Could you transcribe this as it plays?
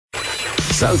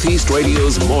South East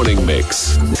Radio's morning mix.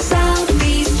 South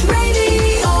East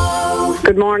Radio.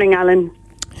 Good morning, Alan.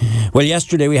 Well,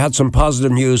 yesterday we had some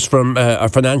positive news from our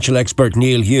financial expert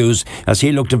Neil Hughes as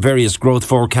he looked at various growth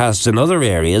forecasts in other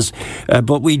areas.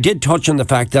 But we did touch on the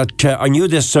fact that I knew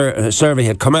this survey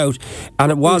had come out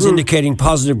and it was indicating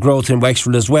positive growth in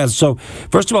Wexford as well. So,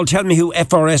 first of all, tell me who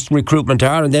FRS Recruitment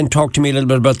are and then talk to me a little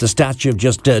bit about the stats you've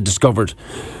just discovered.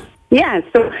 Yeah,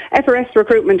 so FRS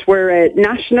Recruitment, we're a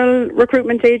national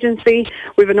recruitment agency.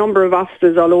 We have a number of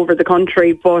offices all over the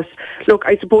country, but look,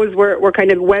 I suppose we're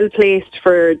kind of well placed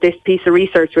for this piece of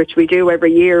research which we do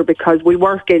every year because we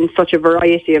work in such a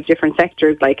variety of different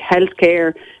sectors like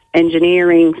healthcare,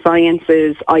 engineering,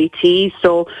 sciences, IT.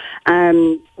 So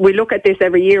we look at this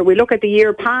every year. We look at the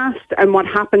year past and what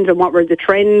happened and what were the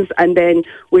trends, and then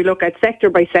we look at sector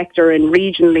by sector and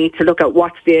regionally to look at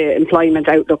what's the employment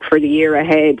outlook for the year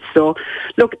ahead. So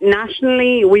look,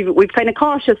 nationally, we've kind of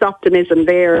cautious optimism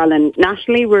there, Alan.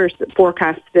 Nationally, we're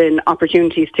forecasting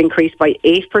opportunities to increase by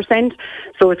 8%.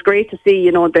 So it's great to see,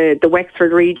 the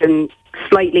Wexford region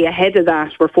slightly ahead of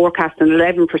that. We're forecasting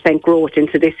 11% growth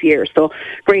into this year. So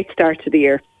great start to the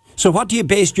year. So what do you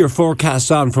base your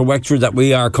forecasts on for Wexford that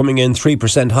we are coming in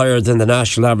 3% higher than the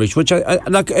national average, which I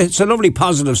like? It's a lovely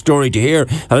positive story to hear,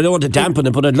 and I don't want to dampen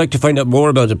it, but I'd like to find out more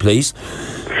about it, please.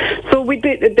 So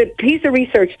the piece of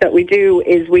research that we do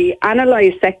is we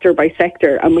analyse sector by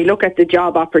sector and we look at the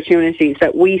job opportunities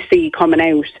that we see coming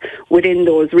out within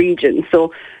those regions.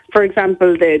 So, for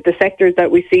example, the sectors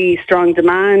that we see strong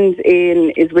demand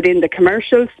in is within the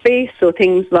commercial space, so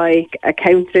things like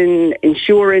accounting,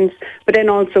 insurance, but then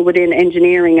also within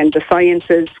engineering and the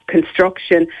sciences,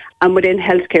 construction, and within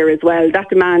healthcare as well. That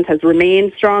demand has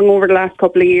remained strong over the last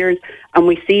couple of years, and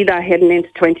we see that heading into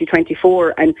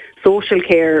 2024, and social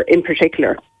care in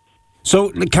particular.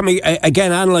 So can we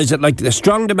again analyse it like the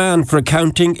strong demand for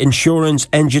accounting, insurance,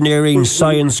 engineering,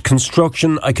 science,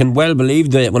 construction? I can well believe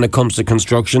that when it comes to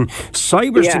construction,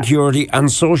 cyber security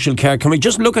and social care. Can we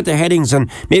just look at the headings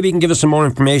and maybe you can give us some more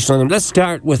information on them? Let's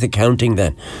start with accounting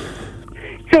then.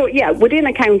 So, within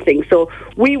accounting, so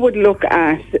we would look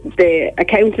at the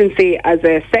accountancy as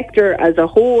a sector as a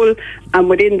whole, and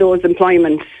within those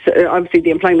employment, obviously the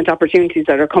employment opportunities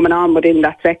that are coming on within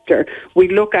that sector. We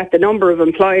look at the number of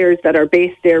employers that are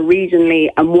based there regionally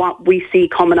and what we see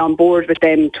coming on board with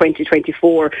them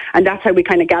 2024, and that's how we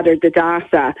kind of gathered the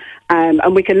data.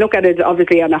 And we can look at it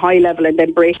obviously on a high level and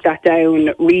then break that down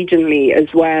regionally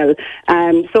as well.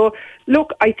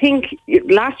 Look, I think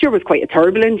last year was quite a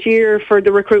turbulent year for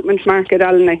the recruitment market,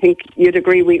 Alan. I think you'd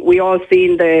agree. We all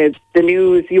seen the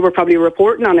news. You were probably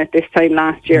reporting on it this time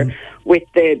last year with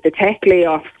the tech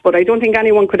layoffs. But I don't think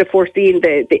anyone could have foreseen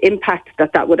the impact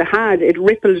that would have had. It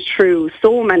rippled through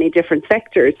so many different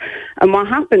sectors. And what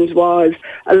happened was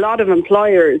a lot of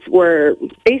employers were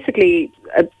basically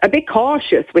a bit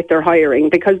cautious with their hiring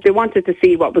because they wanted to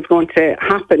see what was going to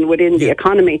happen within the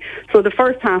economy. So the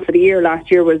first half of the year last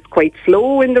year was quite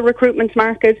slow in the recruitment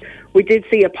market. We did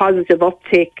see a positive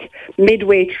uptick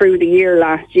midway through the year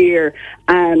last year,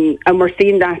 and we're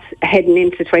seeing that heading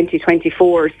into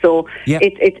 2024. So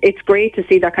it's great to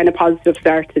see that kind of positive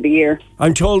start to the year.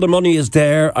 I'm told the money is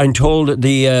there. I'm told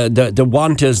the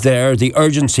want is there. The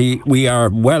urgency, we are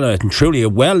well and truly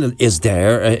is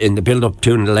there in the build-up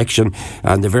to an election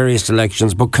and the various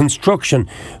elections. But construction,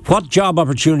 what job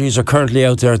opportunities are currently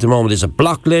out there at the moment? Is it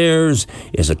block layers?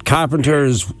 Is it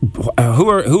carpenters? Who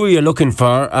are you looking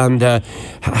for? And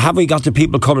have we got the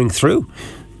people coming through?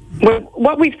 Well,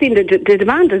 what we've seen, the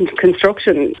demand in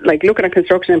construction, like looking at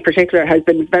construction in particular, has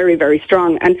been very, very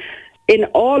strong. And in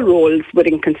all roles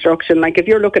within construction, like if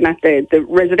you're looking at the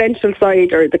residential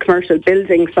side or the commercial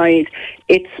building side,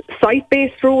 it's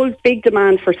site-based roles, big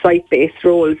demand for site-based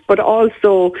roles, but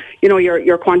also,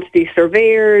 your quantity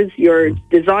surveyors, your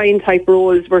design type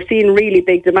roles, we're seeing really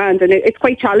big demand, and it's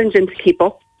quite challenging to keep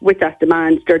up with that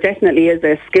demand. There definitely is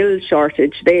a skills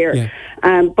shortage there.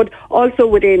 But also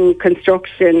within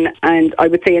construction and I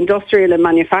would say industrial and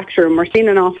manufacturing, we're seeing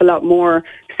an awful lot more,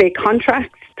 say,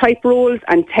 contracts type roles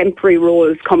and temporary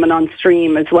roles coming on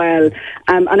stream as well.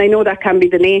 And I know that can be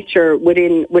the nature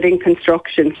within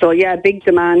construction. So big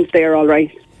demand there, all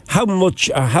right.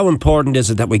 How important is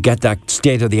it that we get that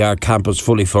state-of-the-art campus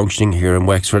fully functioning here in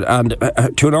Wexford? And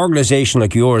to an organisation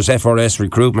like yours, FRS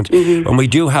Recruitment, when we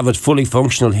do have it fully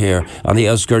functional here on the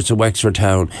outskirts of Wexford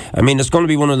town, I mean, it's going to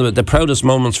be one of the proudest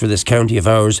moments for this county of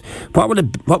ours. What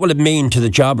will it mean to the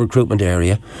job recruitment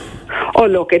area? Oh,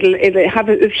 look, it'll have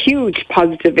a huge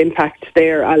positive impact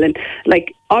there, Alan.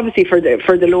 Like, obviously for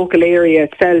the local area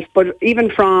itself, but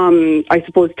even from, I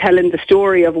suppose, telling the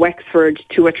story of Wexford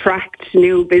to attract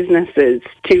new businesses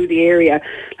to the area.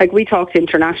 Like, we talk to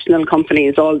international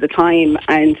companies all the time,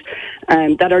 and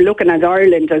that are looking at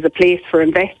Ireland as a place for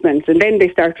investments, and then they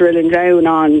start drilling down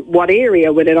on what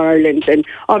area within Ireland. And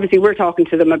obviously we're talking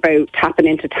to them about tapping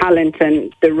into talent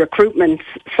and the recruitment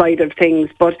side of things,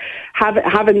 but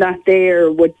having that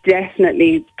there would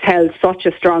definitely tell such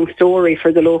a strong story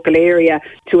for the local area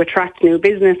to attract new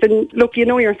business. And look, you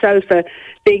know yourself, a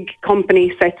big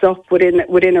company sets up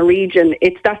within a region.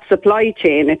 It's that supply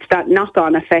chain, it's that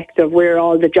knock-on effect of where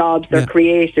all the jobs are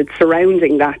created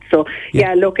surrounding that. So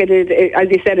look, it as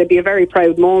you said, it'd be a very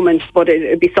proud moment, but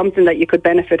it'd be something that you could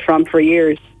benefit from for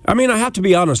years. I mean, I have to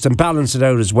be honest and balance it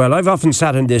out as well. I've often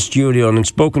sat in this studio and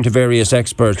spoken to various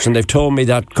experts, and they've told me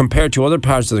that compared to other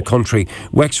parts of the country,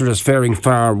 Wexford is faring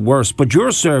far worse. But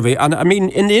your survey, and I mean,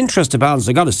 in the interest of balance,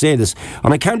 I've got to say this,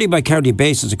 on a county-by-county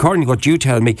basis, according to what you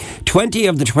tell me, 20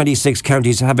 of the 26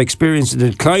 counties have experienced a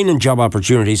decline in job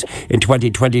opportunities in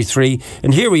 2023.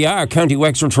 And here we are, County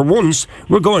Wexford, for once,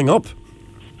 we're going up.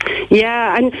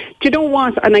 Yeah, and do you know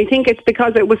what? And I think it's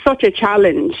because it was such a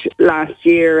challenge last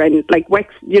year, and like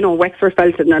Wexford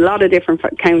felt it, and a lot of different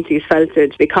counties felt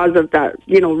it because of that,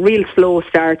 real slow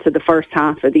start to the first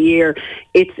half of the year.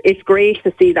 It's great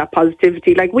to see that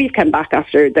positivity. Like, we've come back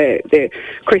after the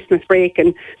Christmas break,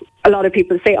 and a lot of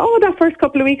people say, that first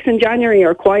couple of weeks in January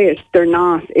are quiet. They're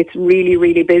not. It's really,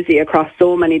 really busy across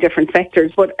so many different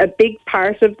sectors. But a big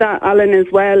part of that, Alan, as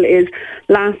well, is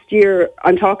last year,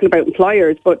 I'm talking about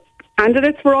employers, but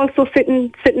candidates were also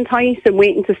sitting tight and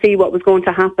waiting to see what was going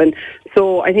to happen.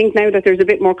 So I think now that there's a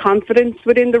bit more confidence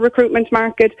within the recruitment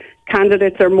market,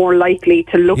 candidates are more likely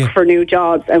to look for new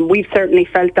jobs. And we've certainly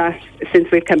felt that since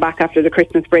we've come back after the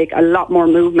Christmas break, a lot more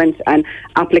movement and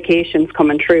applications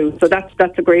coming through. So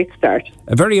that's a great start.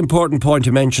 A very important point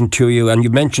to mention to you, and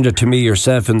you mentioned it to me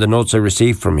yourself in the notes I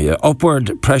received from you.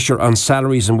 Upward pressure on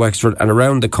salaries in Wexford and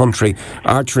around the country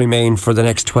are to remain for the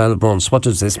next 12 months. What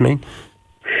does this mean?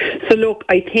 So look,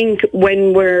 I think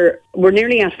when we're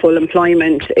nearly at full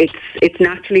employment, it's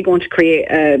naturally going to create,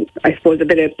 I suppose, a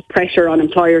bit of pressure on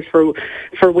employers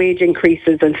for wage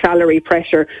increases and salary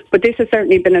pressure. But this has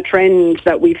certainly been a trend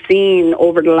that we've seen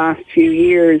over the last few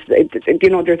years.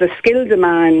 There's a skill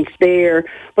demand there,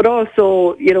 but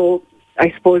also,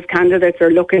 I suppose candidates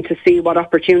are looking to see what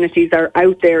opportunities are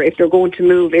out there. If they're going to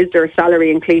move, is there a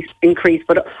salary increase?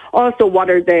 But also, what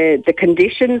are the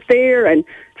conditions there, and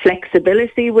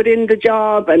flexibility within the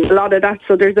job, and a lot of that.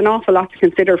 So there's an awful lot to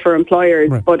consider for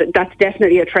employers, but that's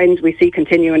definitely a trend we see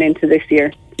continuing into this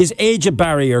year. Is age a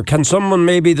barrier? Can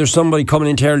there's somebody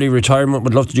coming into early retirement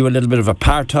would love to do a little bit of a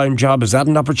part-time job. Is that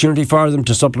an opportunity for them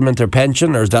to supplement their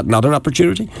pension, or is that not an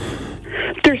opportunity?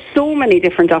 There's so many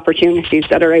different opportunities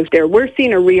that are out there. We're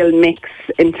seeing a real mix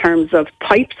in terms of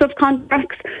types of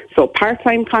contracts. So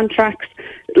part-time contracts,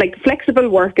 like flexible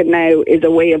working now is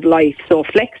a way of life. So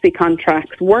flexi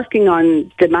contracts, working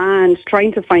on demand,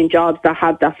 trying to find jobs that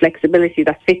have that flexibility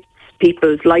that fits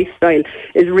people's lifestyle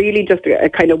is really just a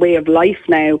kind of way of life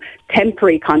now.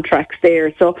 Temporary contracts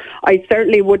there. So I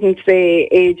certainly wouldn't say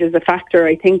age is a factor.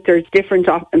 I think there's different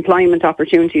employment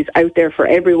opportunities out there for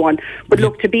everyone. But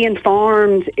look, to be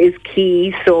informed is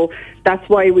key. So that's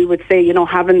why we would say,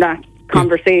 having that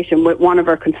conversation with one of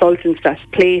our consultants that's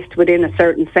placed within a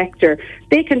certain sector,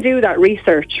 they can do that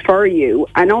research for you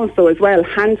and also as well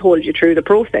handhold you through the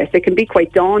process. It can be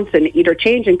quite daunting, either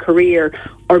changing career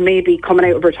or maybe coming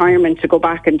out of retirement to go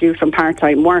back and do some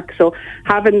part-time work. So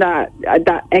having that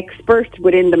expert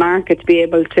within the market to be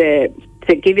able to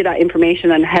give you that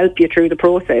information and help you through the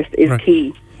process is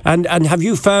key. And have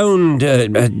you found,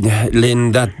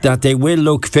 Lynn, that they will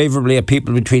look favourably at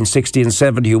people between 60 and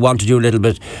 70 who want to do a little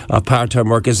bit of part-time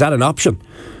work? Is that an option?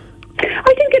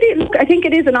 I think it is. I think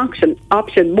it is an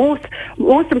option.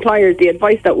 Most employers, the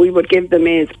advice that we would give them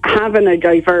is having a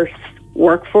diverse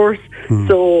workforce.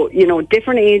 So,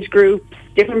 different age groups,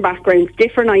 different backgrounds,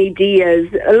 different ideas.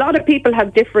 A lot of people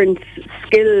have different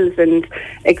skills and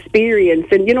experience.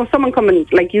 And, someone coming,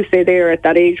 like you say there, at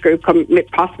that age group,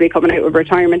 possibly coming out of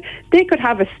retirement, they could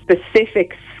have a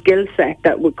specific skill set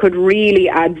that could really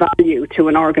add value to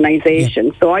an organisation.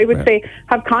 Yeah. So I would say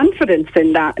have confidence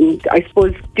in that, and I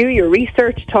suppose do your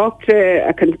research, talk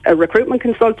to a recruitment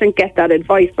consultant, get that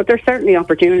advice. But there's certainly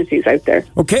opportunities out there.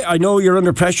 Okay, I know you're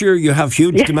under pressure. You have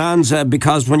huge demands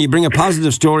because when you bring a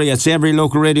positive story, I'd say every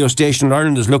local radio station in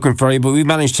Ireland is looking for you, but we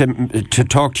managed to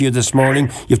talk to you this morning.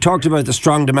 You've talked about the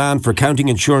strong demand for accounting,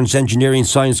 insurance, engineering,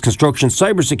 science, construction,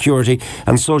 cybersecurity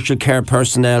and social care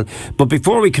personnel. But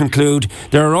before we conclude,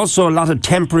 there are also a lot of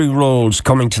temporary roles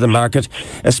coming to the market,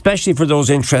 especially for those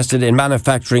interested in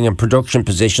manufacturing and production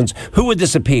positions. Who would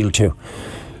this appeal to?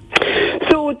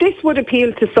 So this would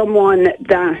appeal to someone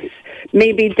that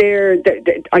maybe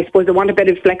I suppose they want a bit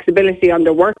of flexibility on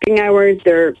their working hours.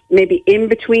 They're maybe in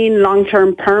between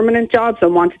long-term permanent jobs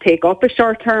and want to take up a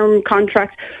short-term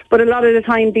contract. But a lot of the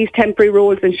time, these temporary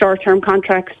roles and short-term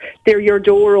contracts, they're your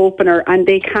door opener and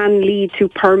they can lead to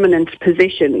permanent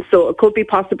positions. So it could be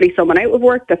possibly someone out of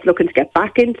work that's looking to get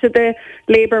back into the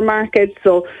labour market.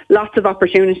 So lots of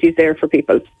opportunities there for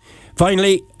people.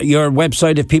 Finally, your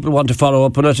website, if people want to follow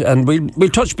up on it, and we'll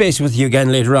touch base with you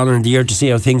again later on in the year to see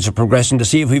how things are progressing, to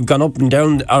see if we've gone up and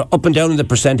down in the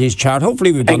percentage chart.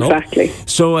 Hopefully we've gone up.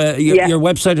 So your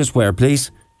website is where,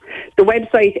 please? The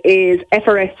website is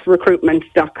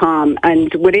FRSRecruitment.com,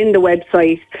 and within the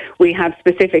website we have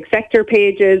specific sector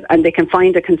pages and they can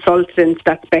find a consultant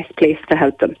that's best placed to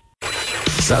help them.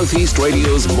 Southeast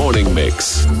Radio's morning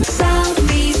mix.